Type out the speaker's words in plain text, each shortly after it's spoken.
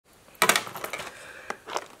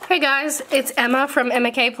Hey guys, it's Emma from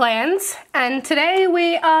Emma K Plans, and today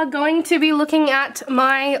we are going to be looking at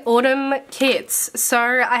my autumn kits. So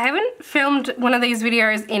I haven't filmed one of these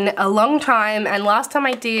videos in a long time, and last time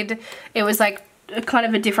I did it was like kind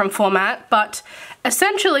of a different format, but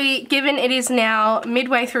essentially given it is now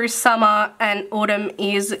midway through summer and autumn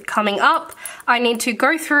is coming up, I need to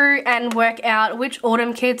go through and work out which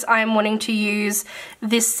autumn kits I'm wanting to use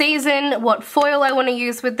this season, what foil I want to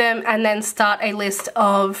use with them, and then start a list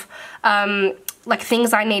of like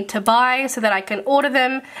things I need to buy so that I can order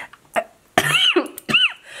them.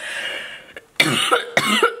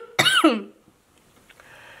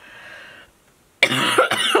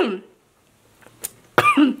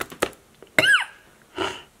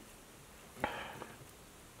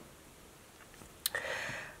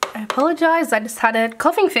 I apologize, I just had a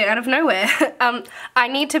coughing fit out of nowhere. I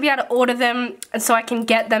need to be able to order them so I can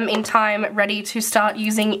get them in time ready to start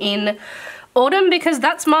using in autumn, because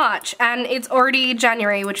that's March and it's already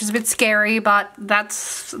January, which is a bit scary, but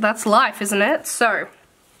that's life, isn't it? So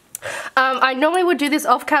I normally would do this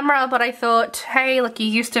off camera, but I thought, hey, like, you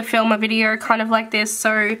used to film a video kind of like this,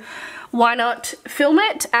 so why not film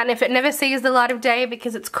it? And if it never sees the light of day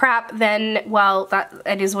because it's crap, then, well,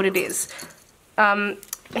 it is what it is.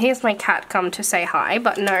 Here's my cat come to say hi,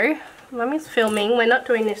 but no, Mummy's filming. We're not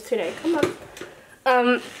doing this today. Come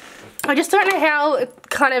on. I just don't know how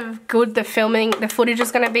kind of good the footage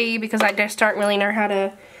is going to be, because I just don't really know how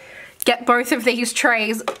to get both of these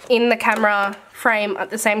trays in the camera frame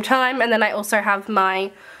at the same time. And then I also have my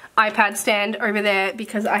iPad stand over there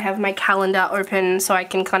because I have my calendar open so I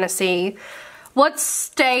can kind of see what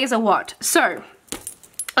days are what. So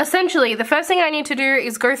essentially, the first thing I need to do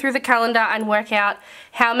is go through the calendar and work out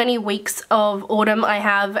how many weeks of autumn I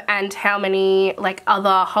have and how many like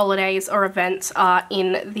other holidays or events are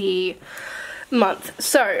in the month.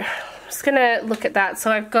 So I'm just gonna look at that.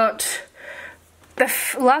 So I've got the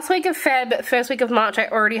last week of Feb, first week of March I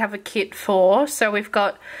already have a kit for. So we've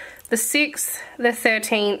got the 6th, the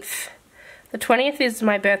 13th, the 20th is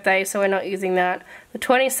my birthday, so we're not using that. The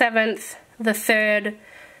 27th, the 3rd,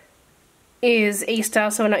 is Easter,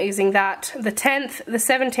 so we're not using that. The 10th, the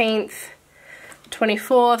 17th,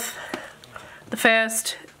 24th, the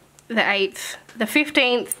 1st, the 8th, the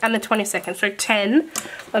 15th, and the 22nd. So 10.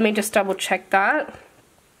 Let me just double check that.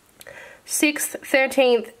 6th,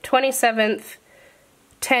 13th, 27th,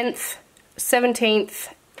 10th, 17th,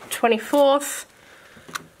 24th,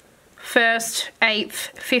 1st,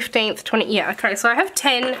 8th, 15th, 20th. Yeah, okay, so I have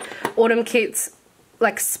 10 autumn kits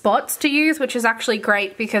like spots to use, which is actually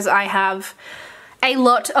great because I have a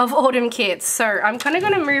lot of autumn kits. So I'm kind of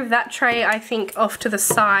going to move that tray, I think, off to the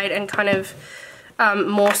side and kind of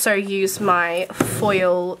more so use my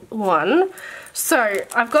foil one. So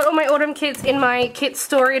I've got all my autumn kits in my kit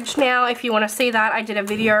storage now. If you want to see that, I did a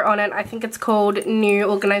video on it. I think it's called New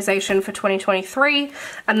Organization for 2023,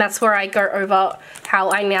 and that's where I go over how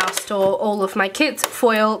I now store all of my kits,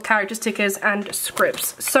 foil, character stickers, and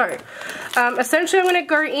scripts. So essentially I'm going to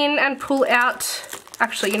go in and pull out,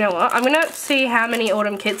 actually, you know what, I'm going to see how many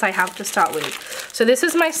autumn kits I have to start with. So this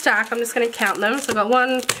is my stack. I'm just going to count them. So I've got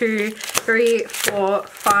 1, 2, 3, 4,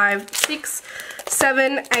 5, 6,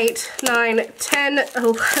 7, 8, 9, 10,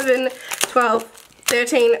 11, 12,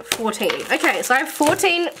 13, 14. Okay, so I have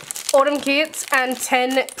 14 autumn kits and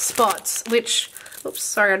 10 spots, which, oops,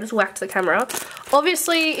 sorry, I just whacked the camera,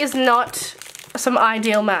 obviously is not some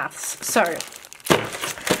ideal maths. So,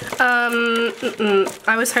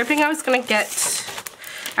 I was hoping I was going to get,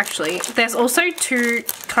 actually, there's also 2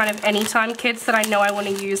 kind of anytime kits that I know I want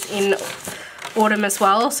to use in autumn as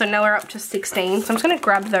well. So now we're up to 16. So I'm just going to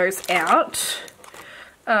grab those out.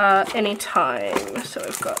 Anytime. So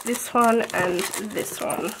we've got this one and this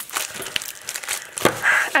one.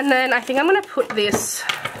 And then I think I'm going to put this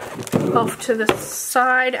off to the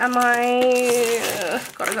side. Am I...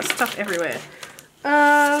 God, I've got stuff everywhere.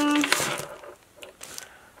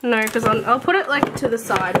 No, because I'll put it like to the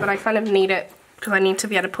side, but I kind of need it because I need to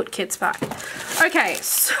be able to put kits back. Okay,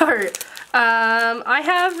 so I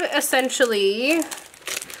have essentially...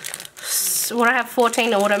 What, I have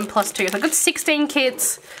 14 autumn plus 2. So I've got 16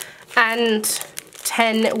 kits and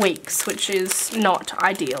 10 weeks, which is not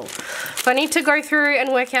ideal. So I need to go through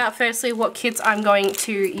and work out firstly what kits I'm going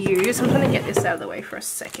to use. I'm going to get this out of the way for a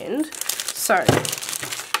second. So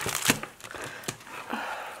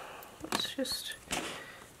let's just,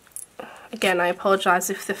 again, I apologize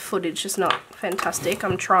if the footage is not fantastic.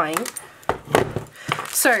 I'm trying.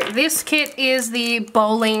 So this kit is the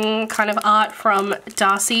bowling kind of art from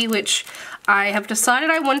Darcy, which I have decided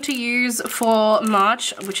I want to use for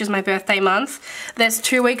March, which is my birthday month. There's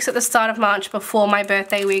 2 weeks at the start of March before my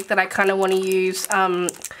birthday week that I kind of want to use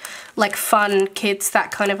like fun kits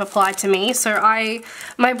that kind of apply to me. So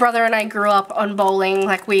my brother and I grew up on bowling.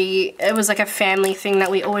 Like it was like a family thing that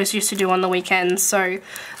we always used to do on the weekends. So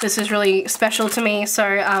this is really special to me. So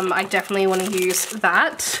I definitely want to use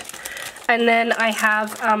that. And then I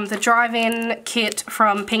have the drive-in kit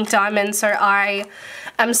from Pink Diamond. So I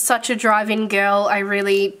am such a drive-in girl. I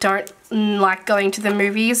really don't like going to the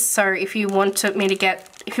movies. So if you want to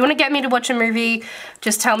get me to watch a movie,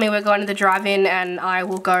 just tell me we're going to the drive-in and I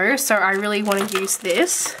will go. So I really want to use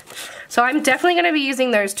this. So I'm definitely going to be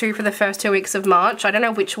using those two for the first 2 weeks of March. I don't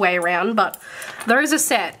know which way around, but those are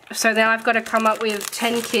set. So now I've got to come up with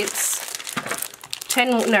 10 kits,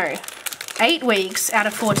 8 weeks out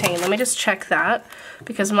of 14. Let me just check that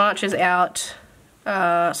because March is out.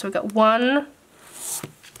 So we've got 1,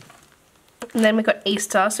 and then we've got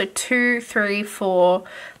Easter. So 2, 3, 4,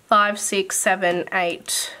 5, 6, 7,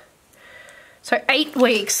 8. So 8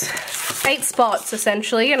 weeks, 8 spots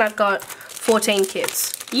essentially, and I've got 14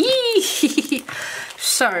 kits. Yee!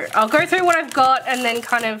 So I'll go through what I've got and then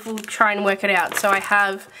kind of we'll try and work it out. So I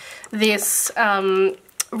have this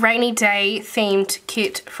rainy day themed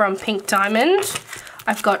kit from Pink Diamond.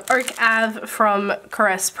 I've got Oak Ave from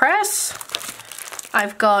Caress Press.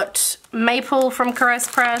 I've got Maple from Caress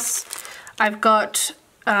Press. I've got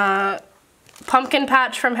Pumpkin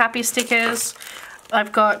Patch from Happy Stickers.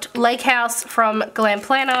 I've got Lake House from Glam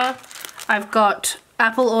Planner. I've got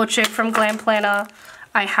Apple Orchard from Glam Planner.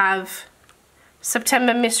 I have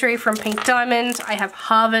September Mystery from Pink Diamond. I have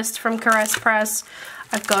Harvest from Caress Press.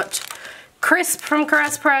 I've got Crisp from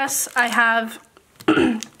Caress Press. I have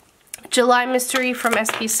July Mystery from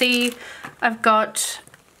SPC. I've got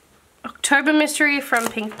October Mystery from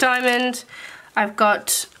Pink Diamond. I've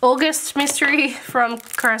got August Mystery from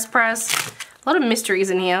Caress Press. A lot of mysteries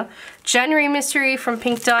in here. January Mystery from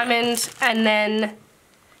Pink Diamond. And then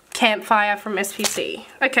Campfire from SPC.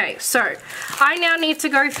 Okay, so I now need to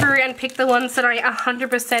go through and pick the ones that I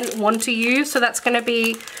 100% want to use. So that's going to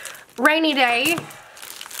be Rainy Day,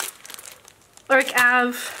 Oak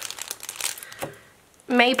Ave,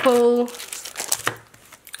 Maple,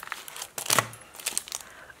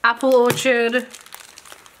 Apple Orchard,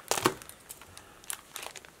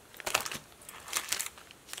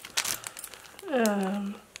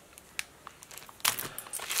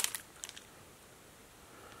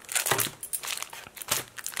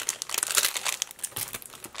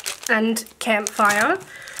 and Campfire.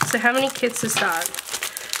 So how many kits is that?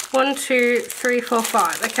 1, 2, 3, 4,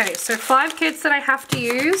 5. Okay, so 5 kits that I have to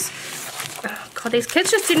use. Oh God, these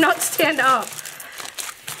kits just do not stand up.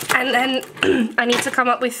 And then I need to come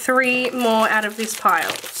up with 3 more out of this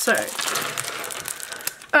pile. So,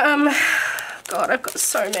 God, I've got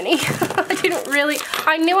so many.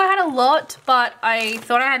 I knew I had a lot, but I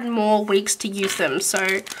thought I had more weeks to use them.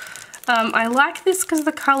 So, I like this because of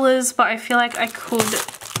the colors, but I feel like I could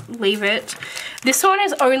leave it. This one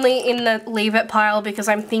is only in the leave it pile because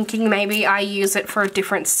I'm thinking maybe I use it for a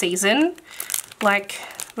different season. Like,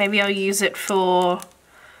 maybe I'll use it for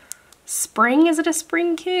spring. Is it a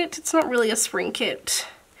spring kit? It's not really a spring kit.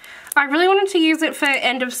 I really wanted to use it for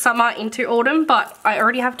end of summer into autumn, but I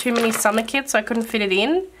already have too many summer kits, so I couldn't fit it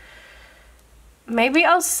in. Maybe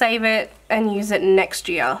I'll save it and use it next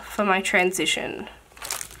year for my transition.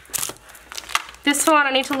 This one,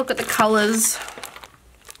 I need to look at the colors.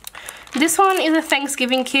 This one is a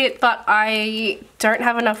Thanksgiving kit, but I don't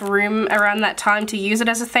have enough room around that time to use it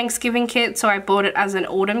as a Thanksgiving kit, so I bought it as an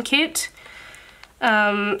autumn kit.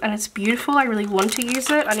 And it's beautiful. I really want to use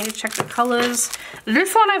it. I need to check the colors.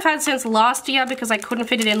 This one I've had since last year because I couldn't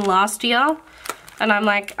fit it in last year. And I'm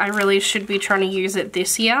like, I really should be trying to use it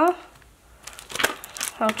this year.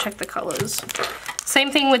 I'll check the colors.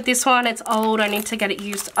 Same thing with this one. It's old. I need to get it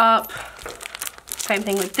used up. Same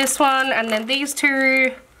thing with this one. And then these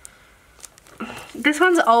two. This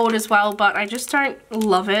one's old as well, but I just don't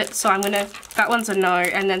love it. So I'm gonna, that one's a no.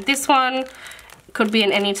 And then this one could be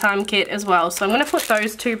an anytime kit as well. So I'm gonna put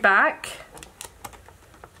those 2 back.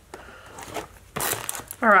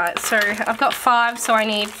 Alright, so I've got 5, so I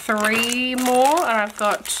need 3 more. And I've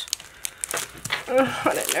got,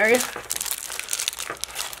 I don't know.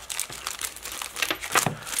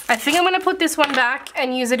 I think I'm gonna put this one back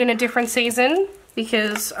and use it in a different season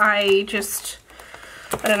because I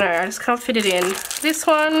don't know, I just can't fit it in. This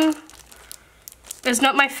one is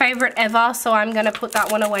not my favorite ever, so I'm going to put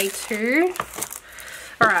that one away too.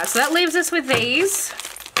 Alright, so that leaves us with these.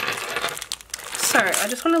 So, I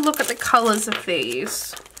just want to look at the colours of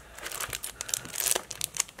these.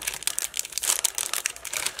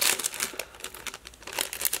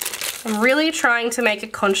 I'm really trying to make a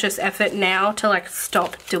conscious effort now to like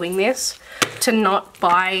stop doing this, to not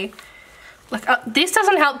buy like, this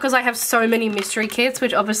doesn't help because I have so many mystery kits,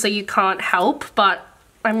 which obviously you can't help, but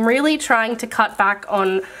I'm really trying to cut back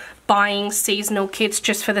on buying seasonal kits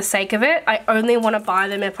just for the sake of it. I only want to buy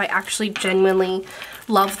them if I actually genuinely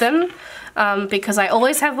love them, because I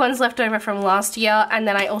always have ones left over from last year, and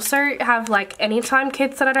then I also have like anytime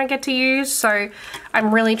kits that I don't get to use, so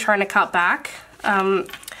I'm really trying to cut back.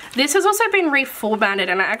 This has also been reformatted,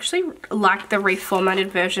 and I actually like the reformatted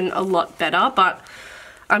version a lot better, but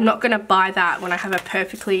I'm not going to buy that when I have a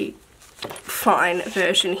perfectly fine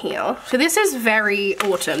version here. So this is very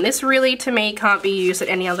autumn. This really, to me, can't be used at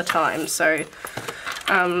any other time. So,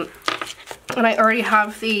 and I already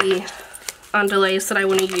have the underlays that I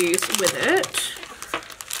want to use with it.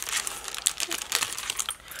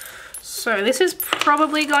 So this is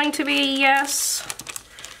probably going to be a yes.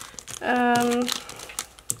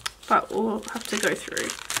 But we'll have to go through.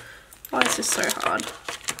 Why is this so hard?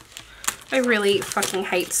 I really fucking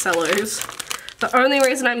hate cellos. The only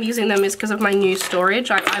reason I'm using them is because of my new storage.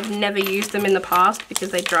 I've never used them in the past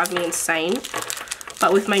because they drive me insane.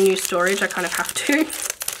 But with my new storage, I kind of have to.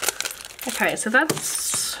 Okay, so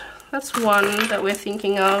that's one that we're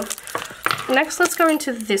thinking of. Next, let's go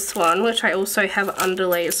into this one, which I also have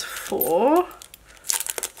underlays for.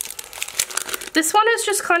 This one has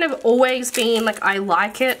just kind of always been, like, I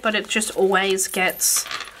like it, but it just always gets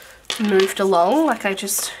moved along. Like,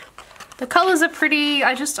 the colours are pretty,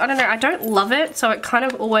 I don't know, I don't love it, so it kind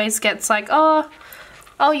of always gets like, oh,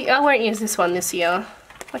 I won't use this one this year.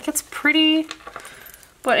 Like, it's pretty,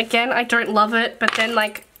 but again, I don't love it, but then,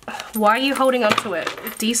 like, why are you holding on to it?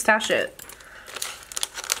 De-stash it.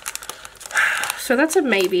 So that's a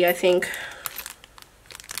maybe, I think.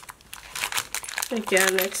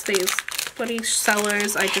 Again, it's these bloody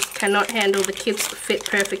cellos. I just cannot handle. The kits fit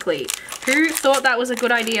perfectly. Who thought that was a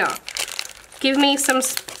good idea? Give me some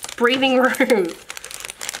breathing room.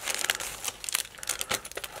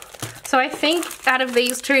 So I think out of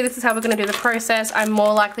these two, this is how we're going to do the process. I'm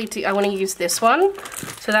more likely to, I want to use this one.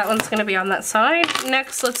 So that one's going to be on that side.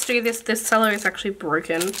 Next, let's do this. This cello is actually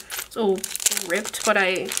broken. It's all ripped, but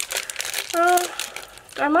I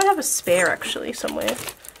might have a spare actually somewhere.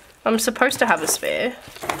 I'm supposed to have a spare.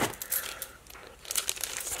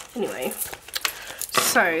 Anyway.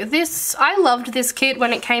 So this, I loved this kit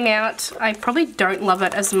when it came out. I probably don't love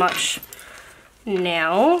it as much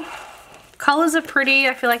now. Colours are pretty.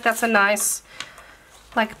 I feel like that's a nice,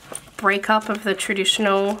 like, breakup of the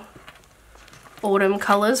traditional autumn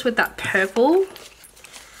colours with that purple.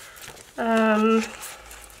 Yeah,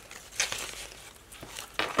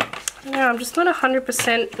 I'm just not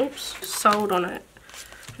 100% sold on it.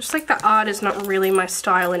 Just like the art is not really my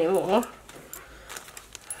style anymore.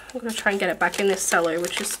 I'm going to try and get it back in this cello,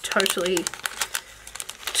 which is totally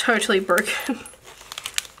broken.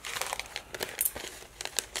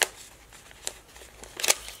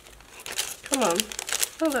 Come on.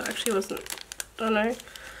 Oh, that actually wasn't, I don't know.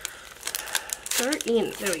 Go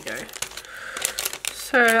in. There we go.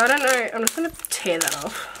 So, I don't know. I'm just going to tear that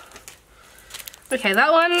off. Okay,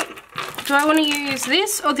 that one. Do I want to use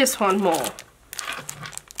this or this one more?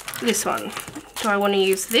 This one. Do I want to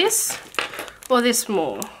use this or this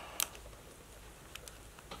more?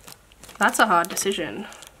 That's a hard decision.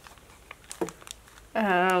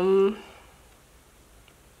 I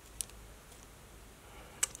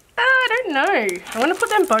don't know. I want to put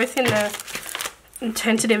them both in the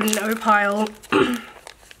tentative no pile.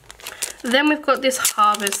 Then we've got this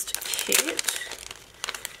Harvest kit,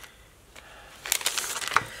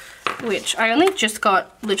 which I only just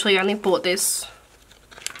got, literally only bought this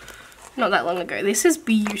not that long ago. This is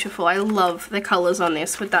beautiful. I love the colours on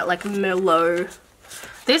this with that like Merlot.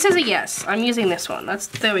 This is a yes. I'm using this one.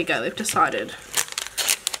 There we go. We've decided.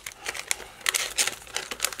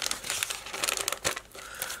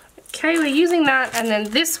 Okay, we're using that, and then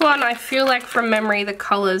this one, I feel like from memory the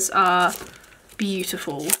colours are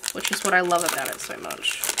beautiful, which is what I love about it so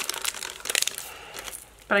much.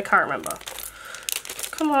 But I can't remember.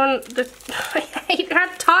 Come on, I hate how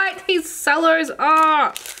tight these cellos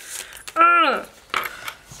are.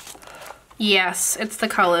 Yes, it's the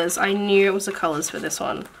colours. I knew it was the colours for this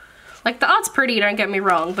one. Like, the art's pretty, don't get me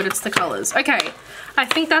wrong, but it's the colours. Okay, I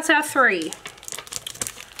think that's our 3.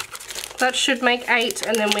 That should make 8,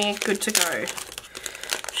 and then we're good to go.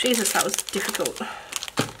 Jesus, that was difficult.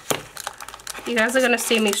 You guys are going to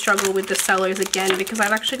see me struggle with the cellos again because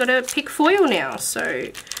I've actually got to pick foil now, so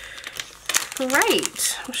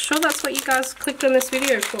great. I'm sure that's what you guys clicked on this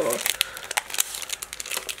video for.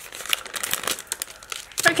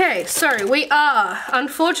 Okay, so we are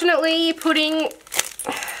unfortunately putting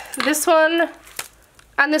this one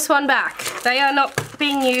and this one back. They are not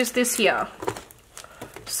being used this year.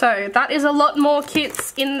 So that is a lot more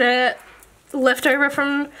kits in the leftover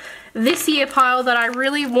from this year pile that I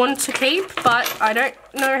really want to keep, but I don't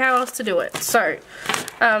know how else to do it. So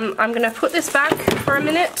I'm going to put this back for a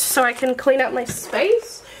minute so I can clean up my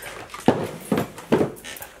space.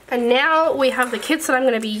 And now we have the kits that I'm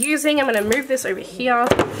going to be using. I'm going to move this over here.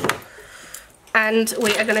 And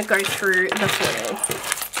we are going to go through the foil.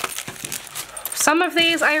 Some of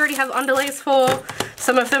these I already have underlays for.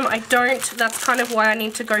 Some of them I don't. That's kind of why I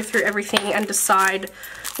need to go through everything and decide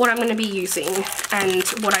what I'm going to be using and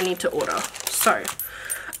what I need to order. So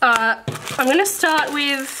I'm going to start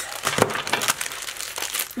with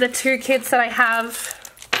the two kits that I have,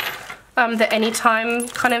 the Anytime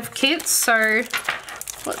kind of kits. So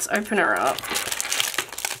let's open her up.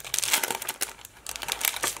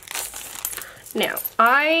 Now,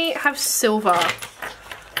 I have silver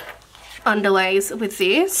underlays with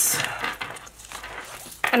this,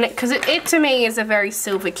 and because it to me is a very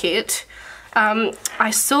silver kit.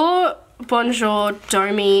 I saw Bonjour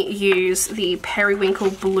Domi use the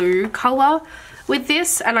Periwinkle blue colour with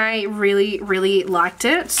this, and I really, really liked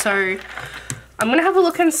it. So I'm going to have a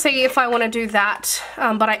look and see if I want to do that,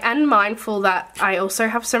 but I am mindful that I also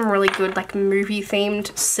have some really good like movie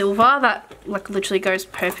themed silver that like literally goes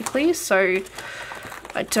perfectly, so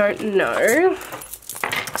I don't know.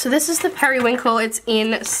 So this is the Periwinkle, it's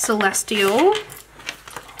in Celestial,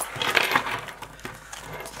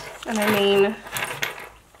 and I mean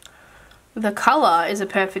the colour is a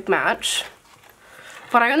perfect match.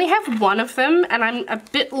 But I only have one of them, and I'm a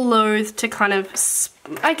bit loath to kind of,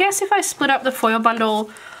 I guess if I split up the foil bundle,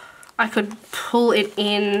 I could pull it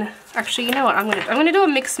in. Actually, you know what, I'm gonna do a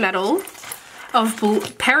mixed metal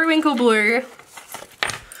of Periwinkle blue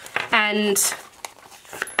and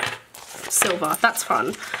silver. That's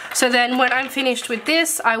fun. So then when I'm finished with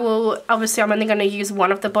this, I will, obviously I'm only going to use one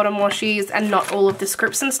of the bottom washies and not all of the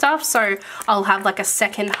scripts and stuff, so I'll have like a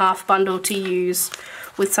second half bundle to use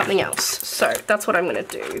with something else. So that's what I'm going to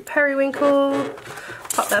do. Periwinkle,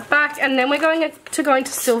 pop that back, and then we're going to go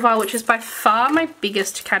into silver, which is by far my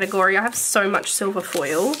biggest category. I have so much silver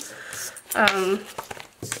foil.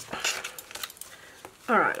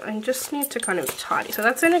 Alright, I just need to kind of tidy. So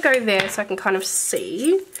that's going to go there so I can kind of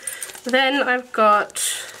see. Then I've got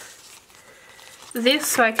this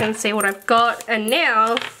so I can see what I've got. And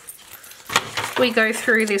now we go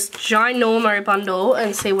through this ginormo bundle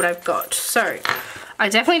and see what I've got. So I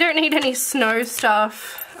definitely don't need any snow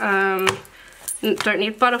stuff. Don't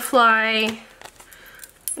need butterfly.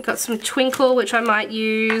 I've got some twinkle, which I might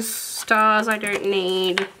use. Stars I don't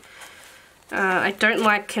need. I don't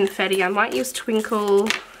like confetti. I might use twinkle.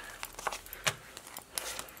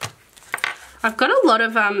 I've got a lot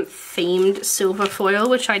of themed silver foil,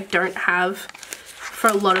 which I don't have for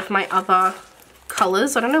a lot of my other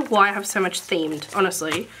colours. I don't know why I have so much themed,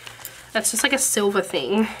 honestly. That's just like a silver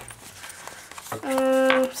thing.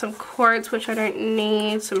 Some quotes, which I don't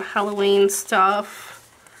need. Some Halloween stuff.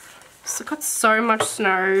 So I've got so much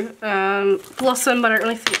snow. Blossom, but I don't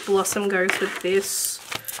really think Blossom goes with this.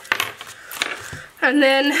 And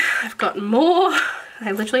then I've got more.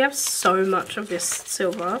 I literally have so much of this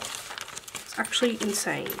silver. It's actually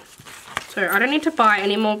insane. So I don't need to buy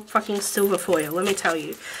any more fucking silver foil, let me tell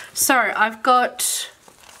you. So I've got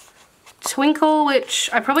Twinkle, which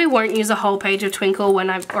I probably won't use a whole page of Twinkle when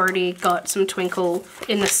I've already got some Twinkle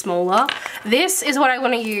in the smaller. This is what I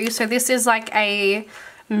want to use. So this is like a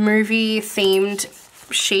movie themed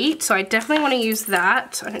sheet. So I definitely want to use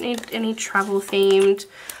that. I don't need any travel themed.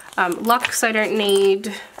 Lux I don't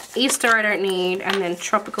need. Easter I don't need. And then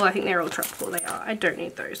Tropical, I think they're all tropical. They are. I don't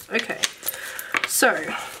need those. Okay.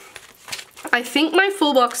 So I think my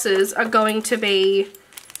full boxes are going to be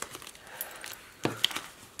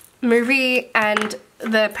movie and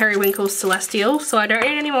the Periwinkle Celestial, so I don't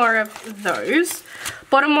need any more of those.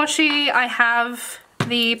 Bottom washi, I have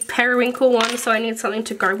the Periwinkle one, so I need something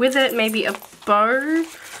to go with it. Maybe a bow.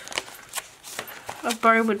 A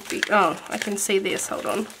bow would be, oh, I can see this, hold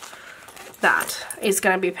on. That is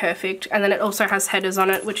going to be perfect. And then it also has headers on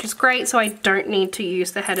it, which is great, so I don't need to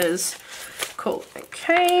use the headers. Cool,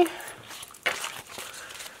 okay.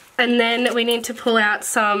 And then we need to pull out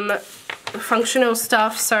some functional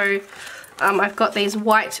stuff. So I've got these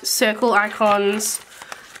white circle icons.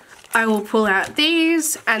 I will pull out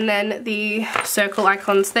these and then the circle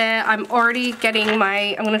icons there. I'm already getting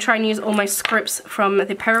my, I'm going to try and use all my scripts from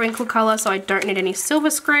the Periwinkle colour, so I don't need any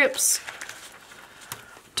silver scripts.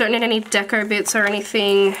 Don't need any deco bits or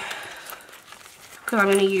anything, because I'm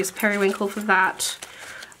going to use Periwinkle for that.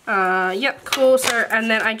 Yep, cool. So, and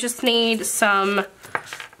then I just need some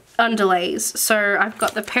underlays. So I've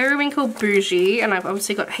got the Periwinkle Bougie, and I've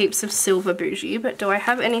obviously got heaps of Silver Bougie, but do I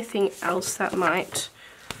have anything else that might...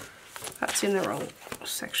 That's in the wrong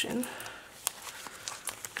section.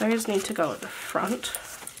 Those need to go at the front.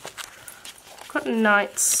 I've got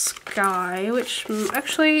Night Sky, which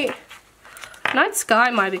actually... Night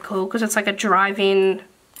Sky might be cool because it's like a drive-in.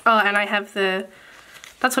 Oh, and I have the...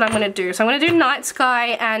 That's what I'm going to do. So I'm going to do Night Sky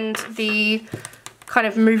and the kind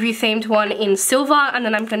of movie-themed one in silver, and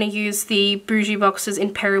then I'm going to use the bougie boxes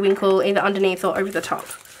in Periwinkle either underneath or over the top.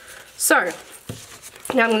 So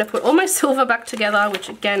now I'm going to put all my silver back together, which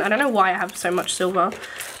again, I don't know why I have so much silver,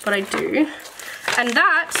 but I do. And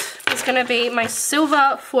that is going to be my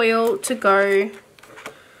silver foil to go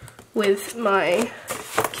with my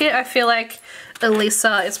kit. I feel like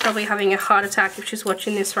Elisa is probably having a heart attack if she's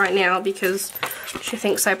watching this right now because she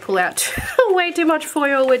thinks I pull out way too much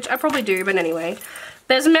foil, which I probably do, but anyway.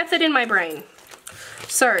 There's method in my brain.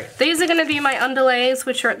 So these are going to be my underlays,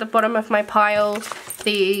 which are at the bottom of my pile.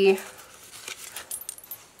 The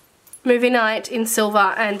Movie Night in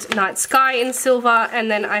silver and Night Sky in silver,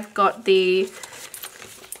 and then I've got the...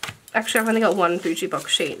 Actually, I've only got one bougie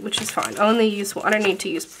box sheet, which is fine. I'll only use one. I don't need to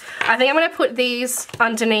use... I think I'm going to put these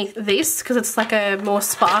underneath this because it's like a more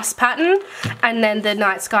sparse pattern, and then the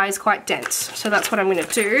Night Sky is quite dense. So that's what I'm going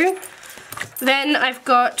to do. Then I've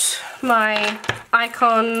got my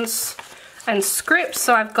icons and scripts.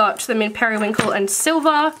 So I've got them in Periwinkle and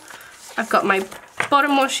silver. I've got my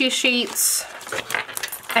bottom washi sheets,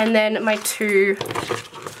 and then my two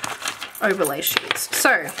overlay sheets.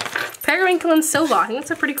 So Periwinkle and silver, I think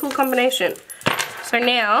that's a pretty cool combination. So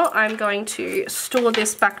now I'm going to store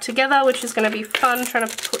this back together, which is going to be fun, trying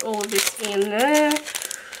to put all of this in there.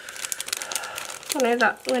 I know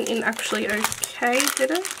that went in actually okay,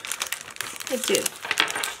 did it? It did.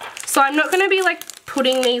 So I'm not going to be like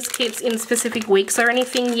putting these kits in specific weeks or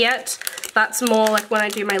anything yet. That's more like when I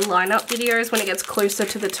do my lineup videos when it gets closer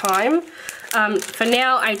to the time. For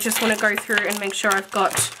now, I just want to go through and make sure I've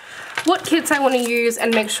got what kits I want to use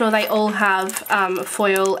and make sure they all have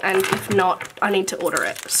foil, and if not, I need to order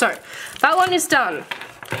it. So that one is done.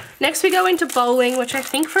 Next we go into bowling, which I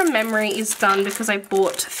think from memory is done because I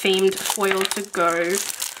bought themed foil to go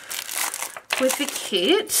with the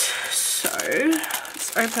kit. So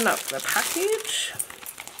let's open up the package.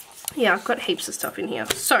 Yeah, I've got heaps of stuff in here.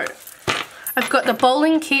 So I've got the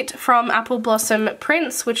bowling kit from Apple Blossom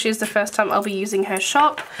Prints, which is the first time I'll be using her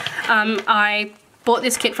shop. I bought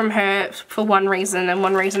this kit from her for one reason and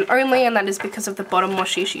one reason only, and that is because of the bottom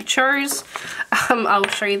washi she chose. I'll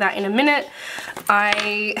show you that in a minute.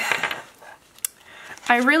 I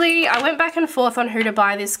went back and forth on who to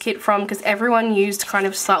buy this kit from because everyone used kind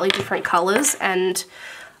of slightly different colours, and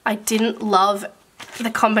I didn't love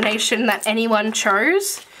the combination that anyone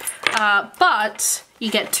chose. But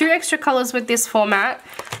you get 2 extra colours with this format,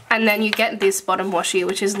 and then you get this bottom washi,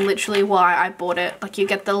 which is literally why I bought it. Like, you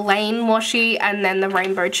get the Lane washi and then the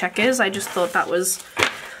rainbow checkers. I just thought that was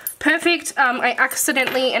perfect. I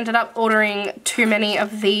accidentally ended up ordering too many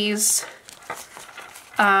of these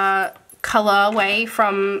colorway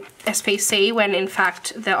from SPC when in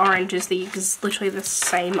fact the orange is literally the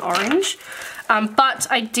same orange. But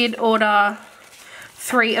I did order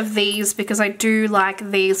 3 of these because I do like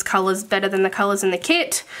these colours better than the colours in the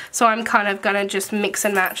kit. So I'm kind of going to just mix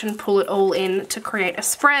and match and pull it all in to create a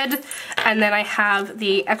spread. And then I have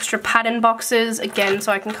the extra pattern boxes, again,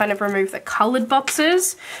 so I can kind of remove the coloured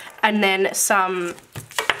boxes. And then some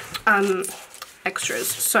extras.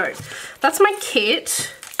 So that's my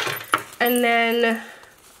kit. And then,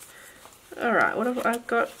 alright, what have I've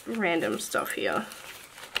got random stuff here.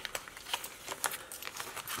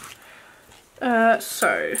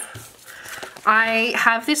 So I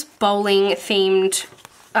have this bowling themed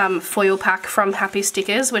foil pack from Happy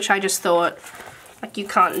Stickers, which I just thought, like, you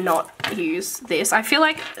can't not use this. I feel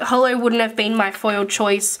like Holo wouldn't have been my foil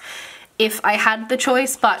choice if I had the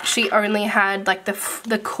choice, but she only had like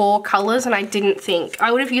the core colours, and I didn't think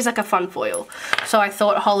I would have used like a fun foil. So I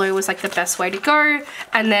thought Holo was like the best way to go.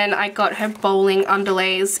 And then I got her bowling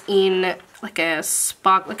underlays in like a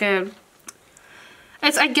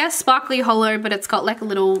it's, I guess, sparkly Holo, but it's got like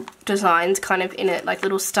little designs kind of in it, like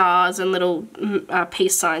little stars and little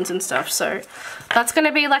peace signs and stuff. So that's going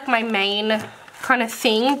to be like my main kind of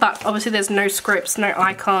thing, but obviously there's no scripts, no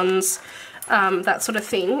icons, that sort of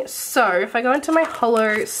thing. So if I go into my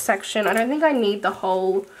Holo section, I don't think I need the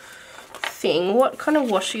whole thing. What kind of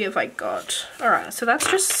washi have I got? Alright, so that's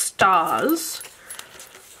just stars.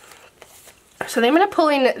 So then I'm going to pull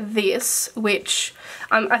in this, which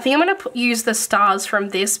I think I'm going to use the stars from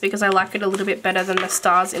this because I like it a little bit better than the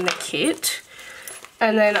stars in the kit.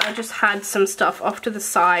 And then I just had some stuff off to the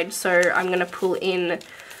side, so I'm going to pull in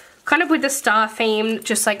kind of with the star theme,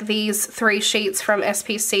 just like these 3 sheets from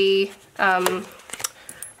SPC,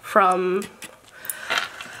 from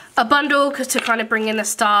a bundle to kind of bring in the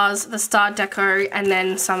stars, the star deco, and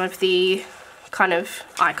then some of the kind of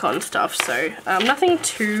icon stuff. So nothing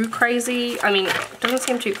too crazy. I mean, it doesn't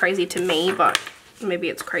seem too crazy to me, but maybe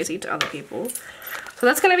it's crazy to other people. So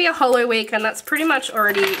that's going to be a holo week, and that's pretty much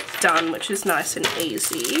already done, which is nice and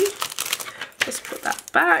easy. Just put that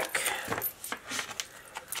back.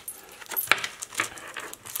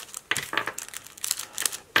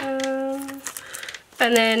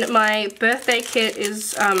 And then my birthday kit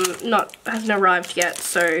is hasn't arrived yet,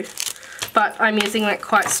 so, but I'm using like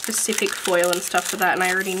quite specific foil and stuff for that, and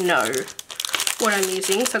I already know what I'm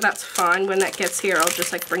using, so that's fine. When that gets here, I'll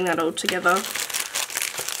just like bring that all together.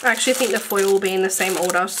 I actually think the foil will be in the same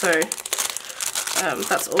order, so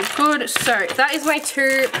that's all good. So that is my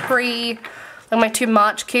my two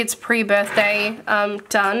March kits pre-birthday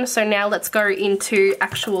done. So now let's go into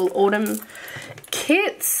actual autumn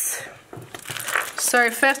kits. So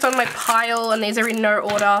first on my pile, and these are in no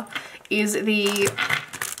order, is the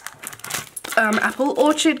Apple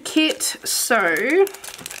Orchard kit. So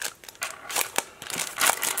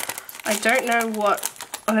I don't know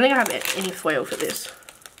I don't think I have any foil for this.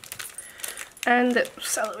 And the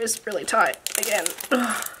cello is really tight again.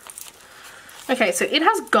 Ugh. Okay, so it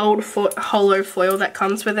has gold holo foil that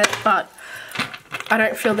comes with it, but I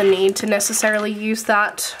don't feel the need to necessarily use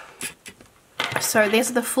that. So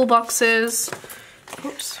these are the full boxes.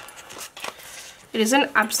 Oops. It is an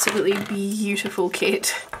absolutely beautiful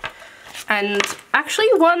kit. And actually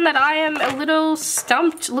one that I am a little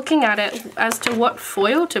stumped looking at it as to what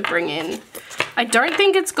foil to bring in. I don't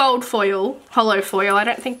think it's gold foil, holo foil. I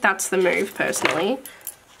don't think that's the move personally.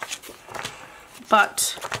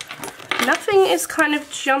 But nothing is kind of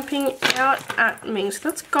jumping out at me. So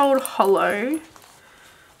that's gold holo.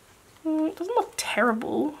 It doesn't look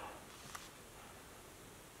terrible.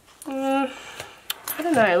 I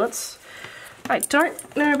don't know, I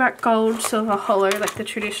don't know about gold, silver, holo, like the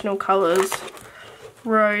traditional colours.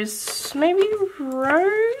 Rose, maybe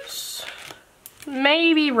rose?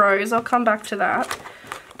 Maybe rose, I'll come back to that.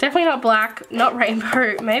 Definitely not black, not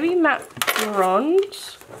rainbow, maybe matte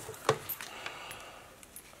bronze?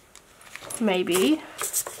 Maybe.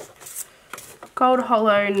 Gold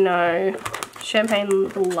holo, no. Champagne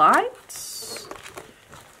lights?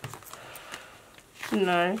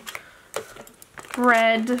 No.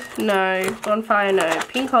 Red, no. Bonfire, no.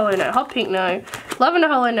 Pink holo, no. Hot pink, no. Lavender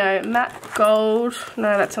holo, no. Matte gold,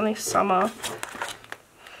 no, that's only summer.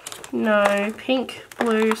 No. Pink,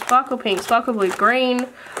 blue, sparkle pink, sparkle blue, green,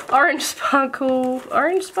 orange sparkle,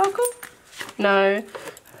 no.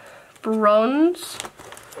 Bronze,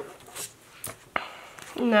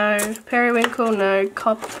 no. Periwinkle, no.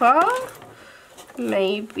 Copper,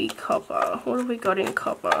 maybe copper. What have we got in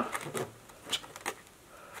copper?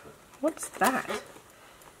 What's that?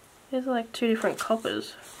 There's like 2 different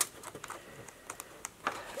coppers.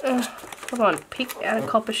 Come on, pick out a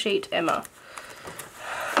copper sheet, Emma.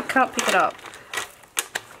 I can't pick it up.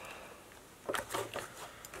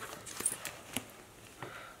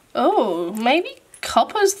 Oh, maybe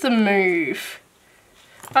copper's the move.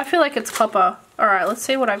 I feel like it's copper. Alright, let's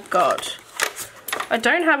see what I've got. I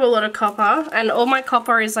don't have a lot of copper, and all my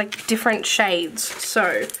copper is like different shades,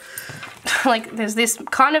 so like there's this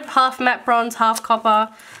kind of half matte bronze, half copper.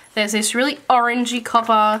 There's this really orangey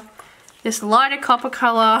copper, this lighter copper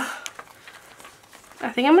color. I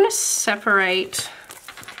think I'm going to separate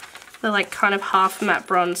the like kind of half matte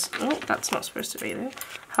bronze. Oh, that's not supposed to be there.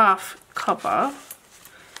 Half copper.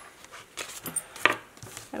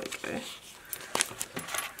 There we go.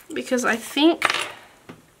 Because I think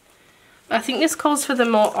this calls for the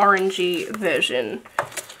more orangey version.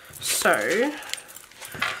 So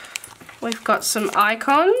we've got some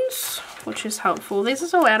icons, which is helpful. This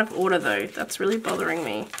is all out of order though. That's really bothering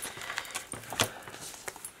me.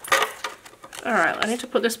 Alright, I need to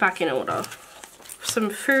put this back in order.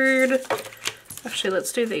 Some food. Actually,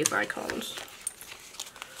 let's do these icons.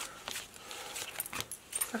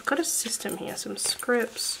 I've got a system here, some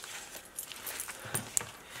scripts.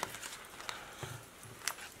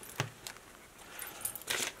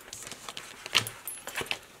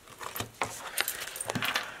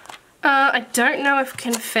 I don't know if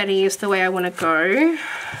confetti is the way I want to go.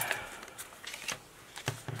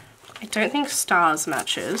 I don't think stars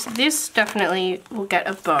matches. This definitely will get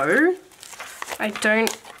a bow. I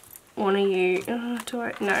don't want to use... do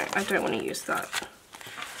I? No, I don't want to use that.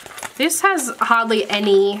 This has hardly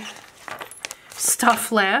any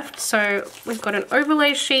stuff left. So we've got an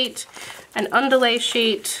overlay sheet, an underlay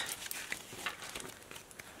sheet.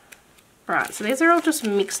 Right, so these are all just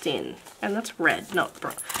mixed in, and that's red, not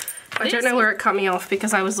brown. I don't know where it cut me off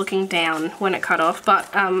because I was looking down when it cut off, but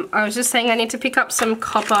I was just saying I need to pick up some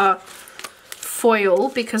copper foil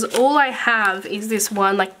because all I have is this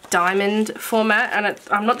one like diamond format, and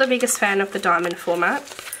I'm not the biggest fan of the diamond format.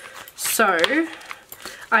 So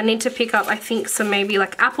I need to pick up, I think, some maybe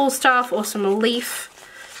like apple stuff or some leaf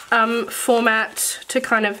format to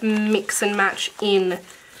kind of mix and match in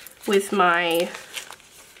with my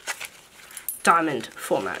diamond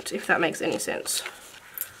format, if that makes any sense.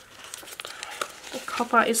 The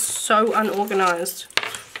copper is so unorganized,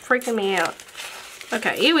 freaking me out.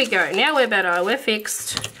 Okay, here we go. Now we're better. We're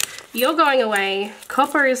fixed. You're going away.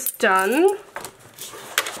 Copper is done.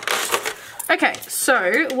 Okay,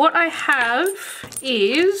 so what I have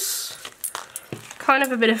is kind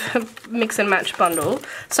of a bit of a mix and match bundle.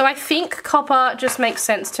 So I think copper just makes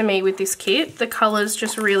sense to me with this kit. The colors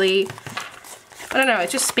just really, I don't know, it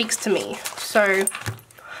just speaks to me. So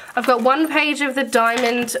I've got one page of the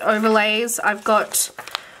diamond overlays. I've got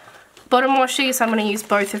bottom washi, so I'm going to use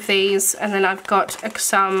both of these. And then I've got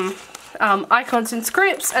some icons and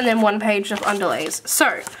scripts, and then one page of underlays.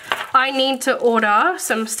 So I need to order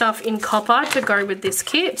some stuff in copper to go with this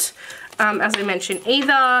kit. As I mentioned,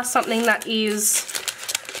 either something that is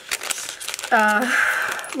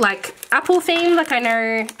like apple themed, like I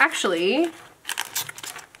know, actually,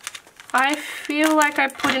 I feel like I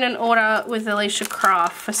put in an order with Alicia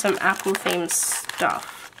Craft for some apple themed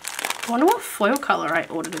stuff. I wonder what foil color I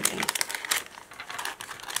ordered it in.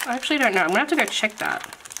 I actually don't know. I'm gonna have to go check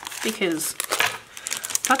that because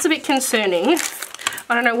that's a bit concerning.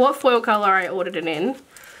 I don't know what foil color I ordered it in,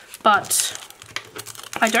 but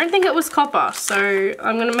I don't think it was copper, so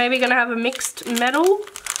I'm maybe gonna have a mixed metal,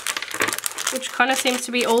 which kind of seems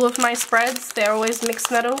to be all of my spreads. They're always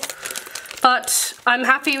mixed metal. But I'm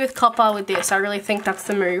happy with copper with this. I really think that's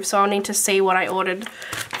the move. So I'll need to see what I ordered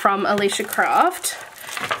from Alicia Craft.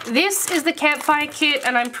 This is the campfire kit,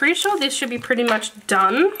 and I'm pretty sure this should be pretty much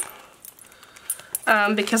done.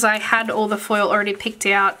 Because I had all the foil already picked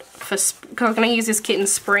out for, because I was going to use this kit in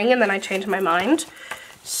spring and then I changed my mind.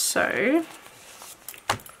 So,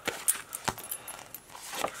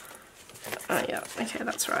 oh yeah, okay,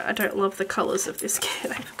 that's right. I don't love the colours of this kit.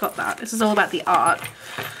 I forgot that. This is all about the art.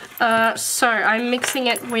 So I'm mixing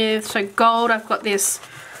it with, so gold, I've got this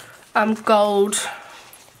gold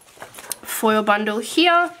foil bundle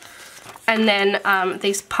here, and then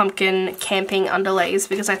these pumpkin camping underlays,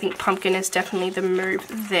 because I think pumpkin is definitely the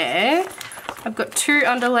move there. I've got 2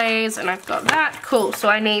 underlays and I've got that. Cool, so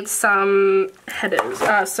I need some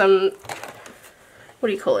headers, some, what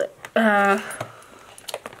do you call it?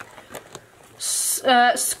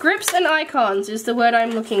 Scripts and icons is the word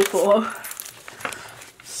I'm looking for.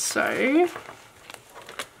 So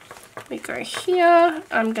we go here.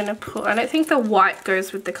 I'm gonna put, I don't think the white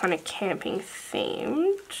goes with the kind of camping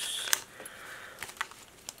themed,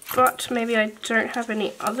 but maybe I don't have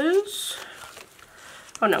any others.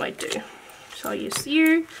 Oh no, I do. So I'll use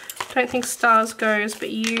you. Don't think stars goes, but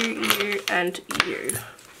you, and you.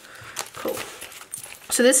 Cool.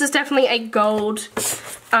 So this is definitely a gold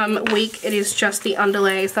week. It is just the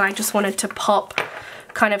underlays that I just wanted to pop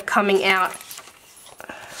kind of coming out.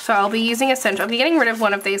 So I'll be using I'll be getting rid of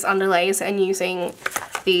one of these underlays and using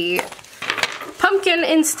the pumpkin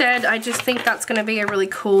instead. I just think that's going to be a really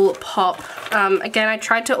cool pop. Again, I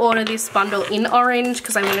tried to order this bundle in orange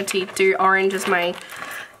because I wanted to do orange as my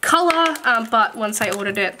color, but once I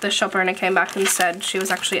ordered it, the shop owner came back and said she was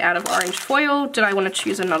actually out of orange foil. Did I want to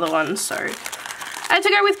choose another one? So I had to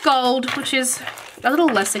go with gold, which is a little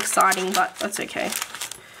less exciting, but that's okay.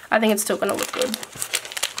 I think it's still going to look good.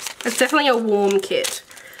 It's definitely a warm kit.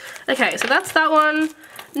 Okay, so that's that one.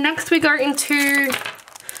 Next we go into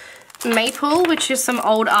maple, which is some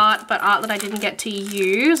old art, but art that I didn't get to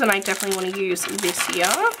use, and I definitely want to use this year.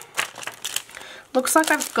 Looks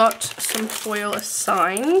like I've got some foil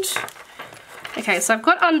assigned. Okay, so I've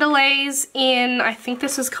got underlays in, I think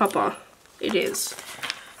this is copper. It is.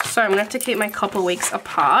 So I'm going to have to keep my copper weeks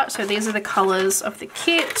apart. So these are the colours of the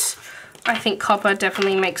kit. I think copper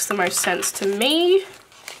definitely makes the most sense to me.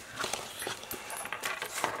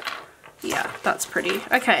 Yeah, that's pretty.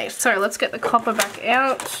 Okay, so let's get the copper back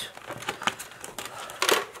out.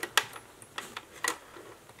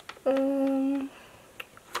 There.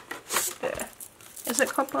 Is it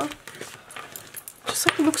copper? Just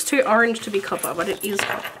like it looks too orange to be copper, but it is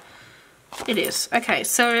copper. It is. Okay,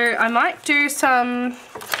 so I might do some,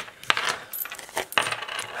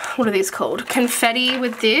 what are these called? Confetti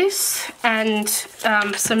with this, and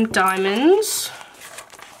some diamonds.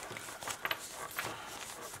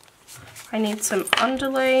 I need some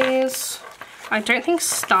underlays. I don't think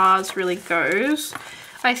stars really goes.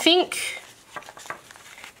 I think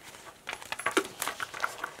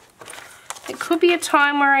it could be a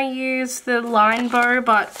time where I use the line bow,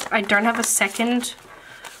 but I don't have a second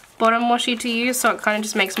bottom washi to use, so it kind of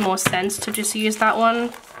just makes more sense to just use that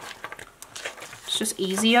one. It's just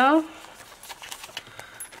easier.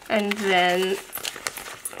 And then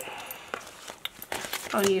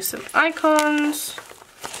I'll use some icons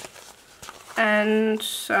and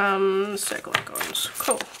some circle icons.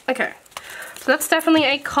 Cool. Okay. So that's definitely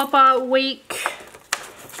a copper week.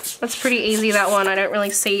 That's pretty easy, that one. I don't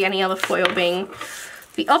really see any other foil being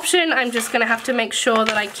the option. I'm just going to have to make sure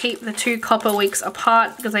that I keep the 2 copper weeks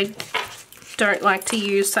apart because I don't like to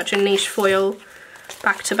use such a niche foil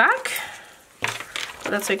back to back.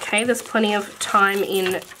 But that's okay. There's plenty of time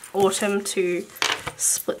in autumn to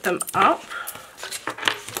split them up.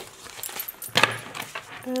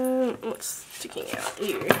 What's sticking out?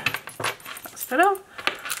 Ew. That's better.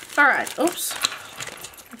 Alright, oops.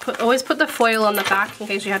 Always put the foil on the back in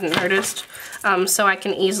case you hadn't noticed, so I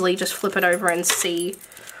can easily just flip it over and see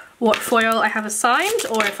what foil I have assigned,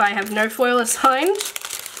 or if I have no foil assigned,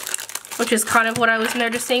 which is kind of what I was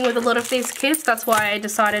noticing with a lot of these kits. That's why I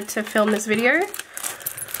decided to film this video.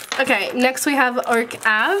 Okay, next we have Oak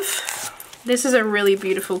Ave. This is a really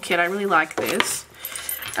beautiful kit. I really like this.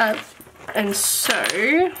 And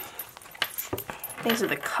so, these are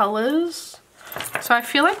the colours. So I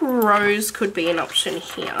feel like rose could be an option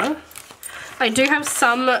here. I do have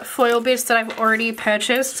some foil bits that I've already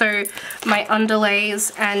purchased, so my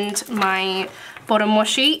underlays and my bottom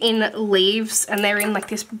washi in leaves, and they're in like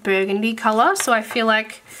this burgundy colour, so I feel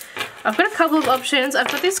like I've got a couple of options. I've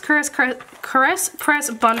got this Caress Press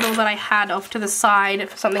bundle that I had off to the side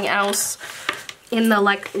for something else in the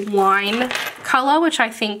like wine colour, which I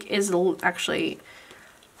think is actually,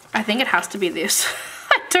 I think it has to be this.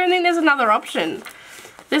 I don't think there's another option.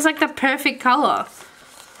 There's like the perfect colour.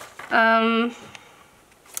 Yeah,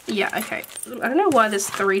 okay. I don't know why there's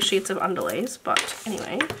 3 sheets of underlays, but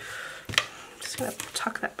anyway. I'm just gonna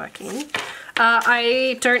tuck that back in.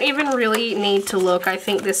 I don't even really need to look. I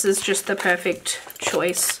think this is just the perfect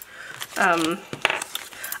choice.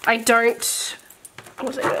 I don't, what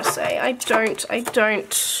was I gonna say? I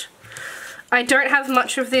don't have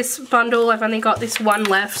much of this bundle. I've only got this one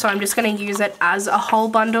left, so I'm just going to use it as a whole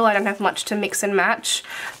bundle. I don't have much to mix and match,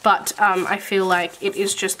 but I feel like it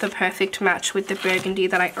is just the perfect match with the burgundy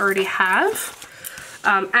that I already have.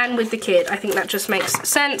 And with the kit, I think that just makes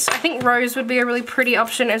sense. I think rose would be a really pretty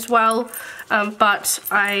option as well, but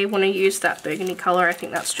I want to use that burgundy colour. I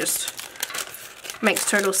think that's just makes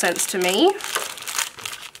total sense to me.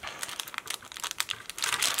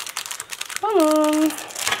 Come on.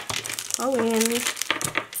 Go in.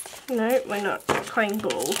 No, we're not playing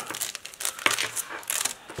ball.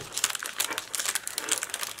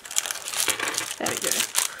 There we go.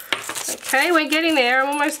 Okay, we're getting there. I'm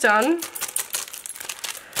almost done.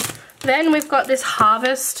 Then we've got this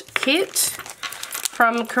Harvest kit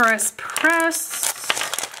from Caress Press.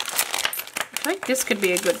 I think this could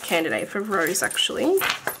be a good candidate for rose, actually.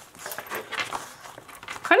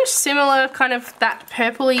 Kind of similar, kind of that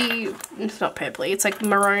purpley, it's not purpley, it's like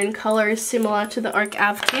maroon colour, similar to the Oak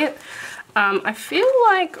Ave kit. I feel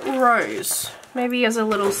like rose, maybe as a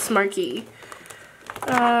little smoky.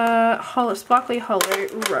 Sparkly Hollow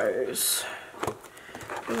Rose.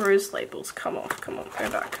 The rose labels come off, come on, go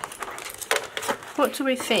back. What do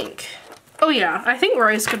we think? Oh yeah, I think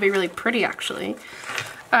rose could be really pretty actually.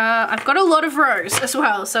 I've got a lot of rose as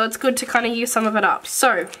well, so it's good to kind of use some of it up.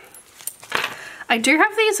 So, I do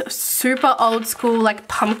have these super old school like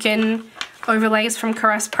pumpkin overlays from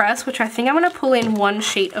Caress Press, which I think I'm going to pull in 1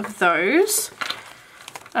 sheet of those.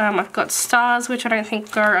 I've got Stars, which I don't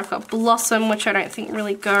think go. I've got Blossom, which I don't think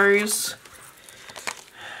really goes.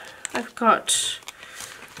 I've got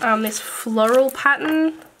this floral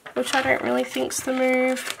pattern, which I don't really think's the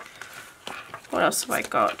move. What else have I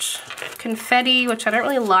got? Confetti, which I don't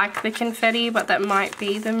really like the confetti, but that might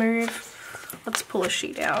be the move. Let's pull a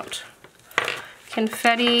sheet out.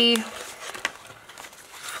 Confetti,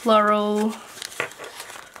 floral,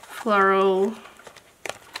 well,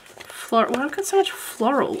 I've got so much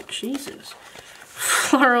floral, Jesus.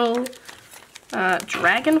 Floral,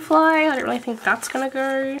 dragonfly, I don't really think that's gonna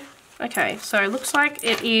go. Okay, so it looks like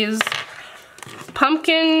it is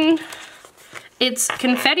pumpkin, it's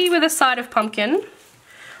confetti with a side of pumpkin.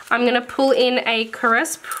 I'm gonna pull in a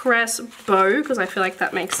Caress Press bow, because I feel like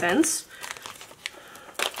that makes sense.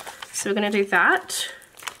 So we're going to do that.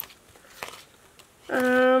 I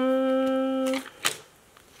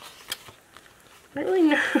don't really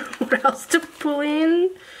know what else to pull in.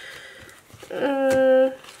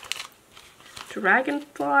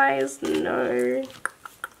 Dragonflies, no.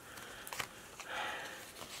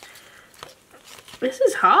 This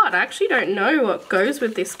is hard. I actually don't know what goes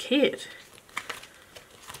with this kit.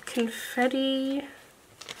 Confetti,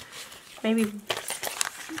 maybe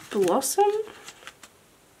blossom?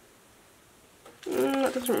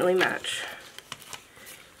 That doesn't really match.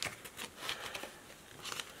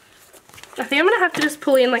 I think I'm gonna have to just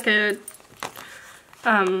pull in like a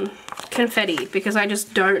confetti because I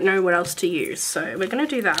just don't know what else to use. So we're gonna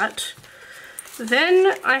do that.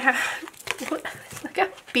 Then I have, look how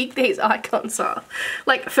big these icons are.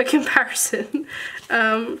 Like for comparison,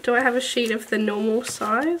 do I have a sheet of the normal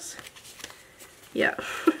size? Yeah.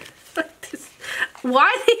 Like this. Why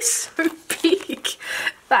are these so big?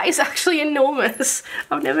 That is actually enormous.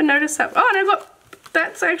 I've never noticed that. Oh, and I've got,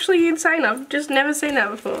 that's actually insane. I've just never seen that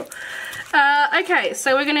before. Okay,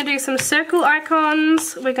 so we're gonna do some circle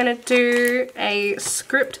icons, we're gonna do a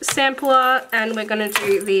script sampler, and we're gonna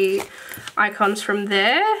do the icons from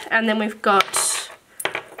there. And then we've got,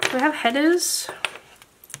 do we have headers?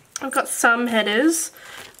 I've got some headers,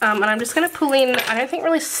 and I'm just gonna pull in, I don't think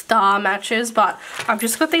really star matches, but I've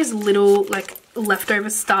just got these little like leftover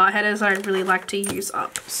star headers that I'd really like to use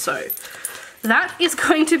up. So that is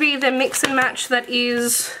going to be the mix and match that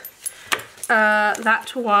is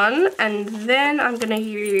that one. And then I'm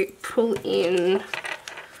gonna pull in,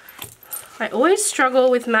 I always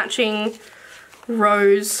struggle with matching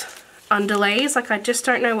rose underlays. Like I just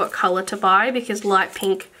don't know what color to buy because light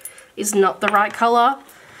pink is not the right color,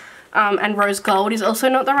 and rose gold is also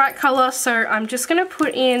not the right color. So I'm just gonna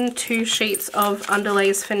put in 2 sheets of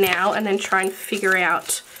underlays for now and then try and figure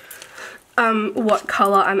out what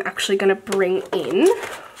color I'm actually gonna bring in.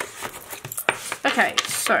 Okay,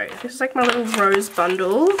 so this is like my little rose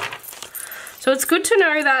bundle. So it's good to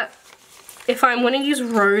know that if I'm going to use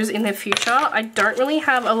rose in the future, I don't really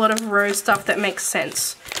have a lot of rose stuff that makes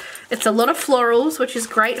sense. It's a lot of florals, which is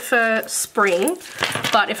great for spring,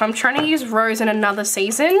 but if I'm trying to use rose in another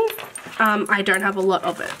season, I don't have a lot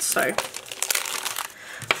of it. So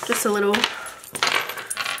just a little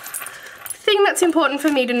thing that's important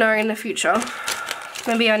for me to know in the future.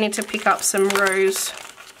 Maybe I need to pick up some rose.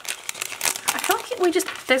 I feel like we just,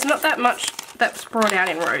 there's not that much that's brought out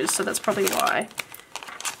in rose, so that's probably why.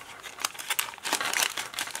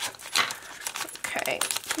 Okay,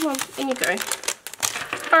 come on, in you go.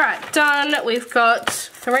 Alright, done. We've got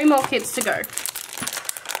 3 more kits to go.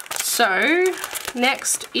 So,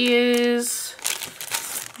 next is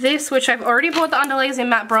this, which I've already bought the underlays in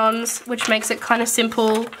matte bronze, which makes it kind of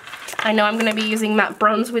simple. I know I'm going to be using matte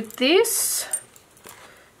bronze with this.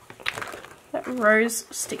 That rose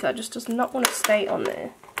sticker just does not want to stay on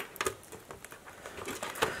there.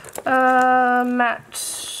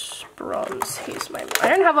 Matte bronze. Here's my, I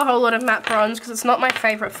don't have a whole lot of matte bronze because it's not my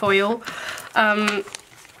favourite foil.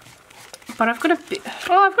 But I've got a bit,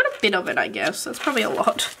 well, I've got a bit of it, I guess. That's probably a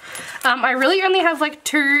lot. I really only have like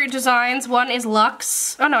 2 designs. One is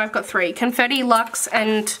Luxe. Oh no, I've got 3. Confetti, Luxe,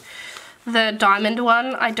 and the diamond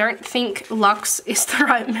one. I don't think Luxe is the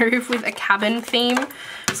right move with a cabin theme.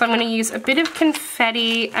 So I'm going to use a bit of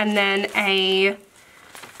confetti and then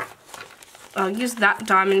I'll use that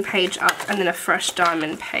diamond page up and then a fresh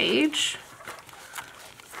diamond page.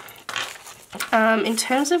 In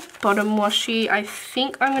terms of bottom washi, I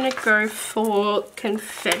think I'm going to go for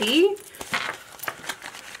confetti.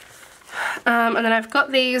 And then I've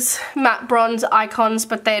got these matte bronze icons,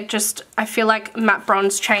 but they're just, I feel like matte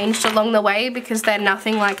bronze changed along the way because they're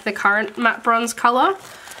nothing like the current matte bronze color.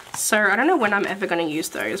 So I don't know when I'm ever going to use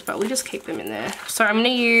those, but we just keep them in there. So I'm going to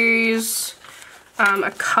use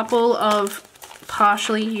a couple of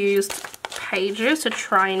partially used pages to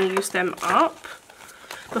try and use them up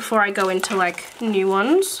before I go into like new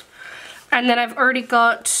ones. And then I've already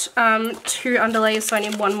got 2 underlays, so I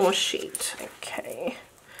need 1 more sheet. Okay.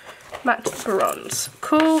 Matte bronze.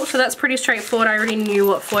 Cool, so that's pretty straightforward. I already knew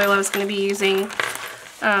what foil I was going to be using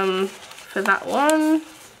for that one.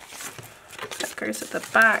 That goes at the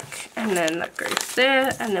back, and then that goes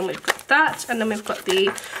there, and then we've got that, and then we've got the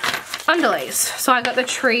underlays. So I got the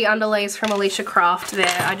tree underlays from Alicia Craft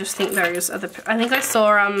there. I just think those are the, I think I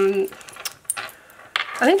saw, I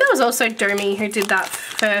think that was also Domi who did that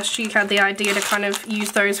first. She had the idea to kind of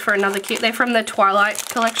use those for another kit. They're from the Twilight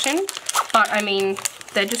collection, but I mean,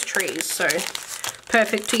 they're just trees, so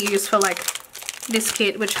perfect to use for like this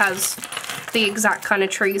kit, which has the exact kind of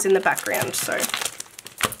trees in the background. So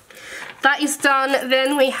that is done.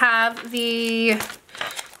 Then we have the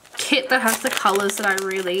kit that has the colors that I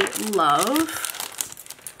really love.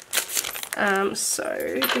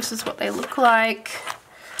 So this is what they look like.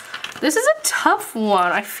 This is a tough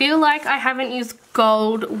one. I feel like I haven't used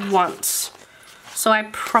gold once. So I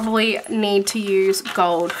probably need to use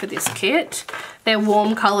gold for this kit. They're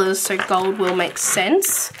warm colors, so gold will make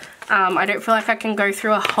sense. I don't feel like I can go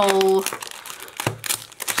through a whole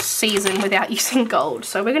season without using gold.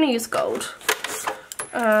 So we're going to use gold.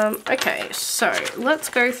 Okay, so let's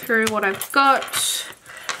go through what I've got.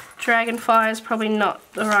 Dragonfly is probably not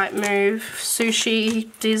the right move. Sushi,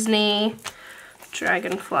 Disney,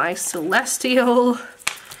 Dragonfly, Celestial,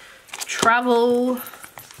 Travel,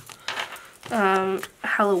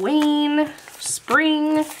 Halloween,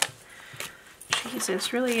 Spring.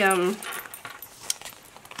 Jesus, really,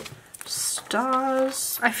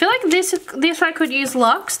 Stars. I feel like this I could use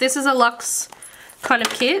Lux. This is a Lux kind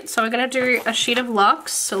of kit, so we're gonna do a sheet of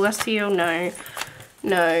Lux. Celestial, no.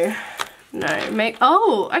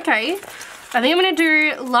 Oh, okay. I think I'm gonna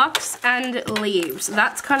do Lux and Leaves.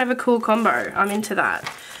 That's kind of a cool combo. I'm into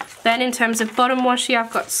that. Then in terms of bottom washi,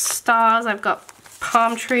 I've got Stars, I've got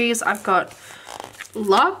Palm Trees, I've got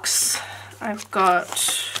Lux, I've got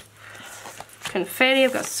Confetti,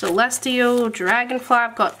 I've got Celestial, Dragonfly,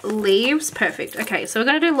 I've got Leaves. Perfect. Okay, so we're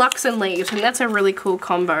going to do Lux and Leaves, and that's a really cool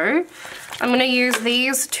combo. I'm going to use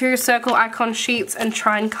these 2 circle icon sheets and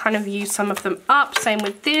try and kind of use some of them up. Same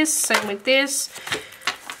with this, same with this.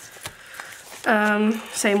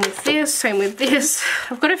 Same with this, same with this.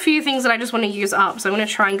 I've got a few things that I just want to use up, so I'm going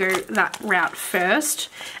to try and go that route first.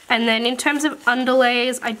 And then in terms of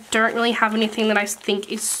underlays, I don't really have anything that I think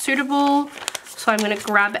is suitable, so I'm going to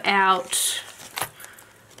grab out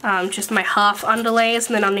just my half underlays,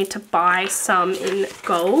 and then I'll need to buy some in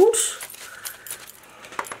gold.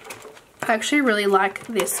 I actually really like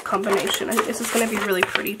this combination. I think this is going to be really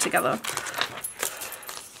pretty together.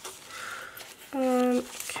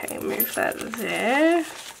 Okay, move that there.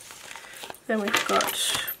 Then we've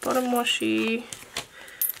got bottom washi,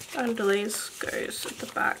 underlays goes at the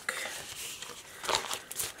back.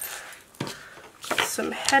 Got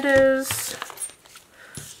some headers.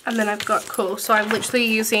 And then I've got, cool, so I'm literally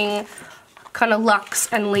using kind of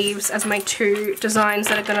Lux and Leaves as my 2 designs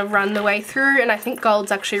that are going to run the way through, and I think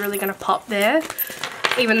gold's actually really going to pop there.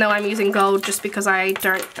 Even though I'm using gold just because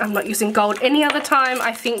I'm not using gold any other time,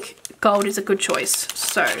 I think gold is a good choice.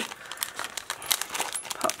 So,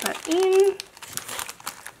 pop that in.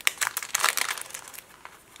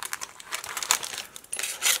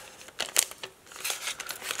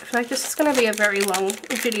 I feel like this is going to be a very long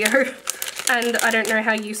video. And I don't know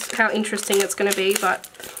how interesting it's going to be, but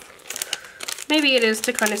maybe it is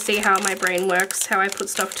to kind of see how my brain works, how I put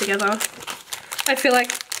stuff together. I feel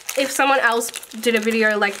like if someone else did a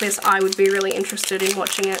video like this, I would be really interested in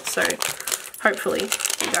watching it, so hopefully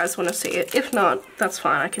you guys want to see it. If not, that's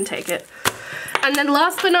fine, I can take it. And then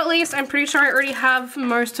last but not least, I'm pretty sure I already have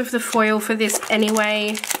most of the foil for this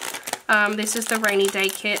anyway. This is the Rainy Day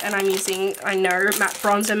kit, and I'm using, I know, matte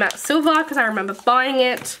bronze and matte silver because I remember buying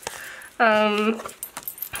it.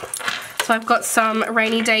 So I've got some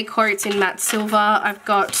Rainy Day quotes in matte silver. I've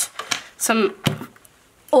got some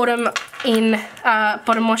autumn in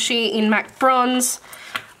bottom washi in matte bronze.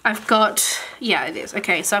 I've got, yeah, it is.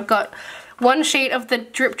 Okay, so I've got 1 sheet of the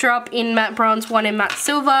Drip Drop in matte bronze, 1 in matte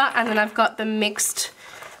silver, and then I've got the mixed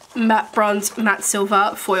matte bronze, matte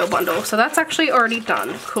silver foil bundle. So that's actually already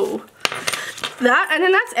done. Cool. That, and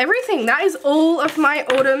then that's everything. That is all of my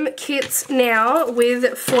autumn kits now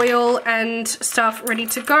with foil and stuff ready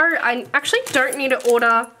to go. I actually don't need to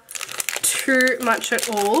order too much at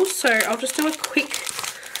all, so I'll just do a quick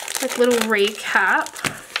like little recap.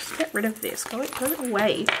 Just get rid of this. Go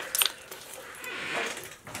away.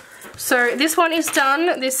 So this one is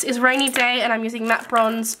done. This is Rainy Day, and I'm using matte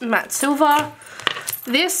bronze, matte silver.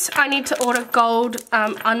 This I need to order gold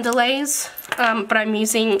underlays, but I'm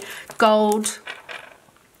using gold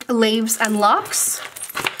Leaves and Lux.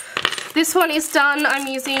 This one is done. I'm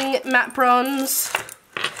using matte bronze.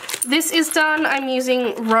 This is done. I'm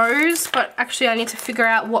using rose, but actually I need to figure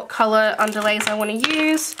out what color underlays I want to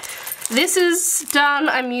use. This is done.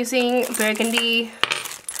 I'm using burgundy.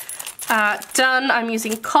 Done. I'm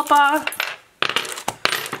using copper.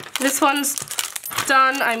 This one's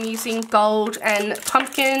done. I'm using gold and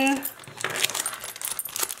pumpkin.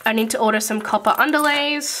 I need to order some copper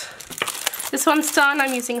underlays. This one's done.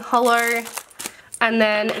 I'm using hollow. And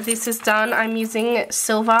then this is done. I'm using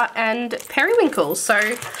silver and periwinkle. So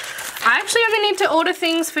I actually only need to order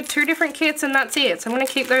things for 2 different kits, and that's it. So I'm going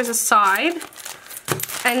to keep those aside.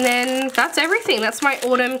 And then that's everything. That's my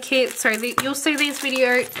autumn kit. So you'll see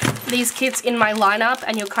these kits in my lineup,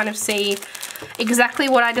 and you'll kind of see exactly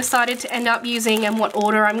what I decided to end up using and what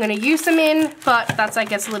order I'm going to use them in, but that's, I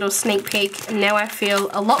guess, a little sneak peek. And now I feel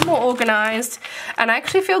a lot more organized, and I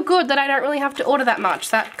actually feel good that I don't really have to order that much.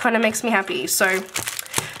 That kind of makes me happy. So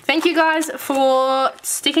thank you guys for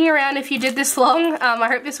sticking around if you did this long. I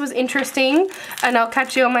hope this was interesting, and I'll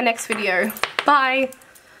catch you on my next video. Bye!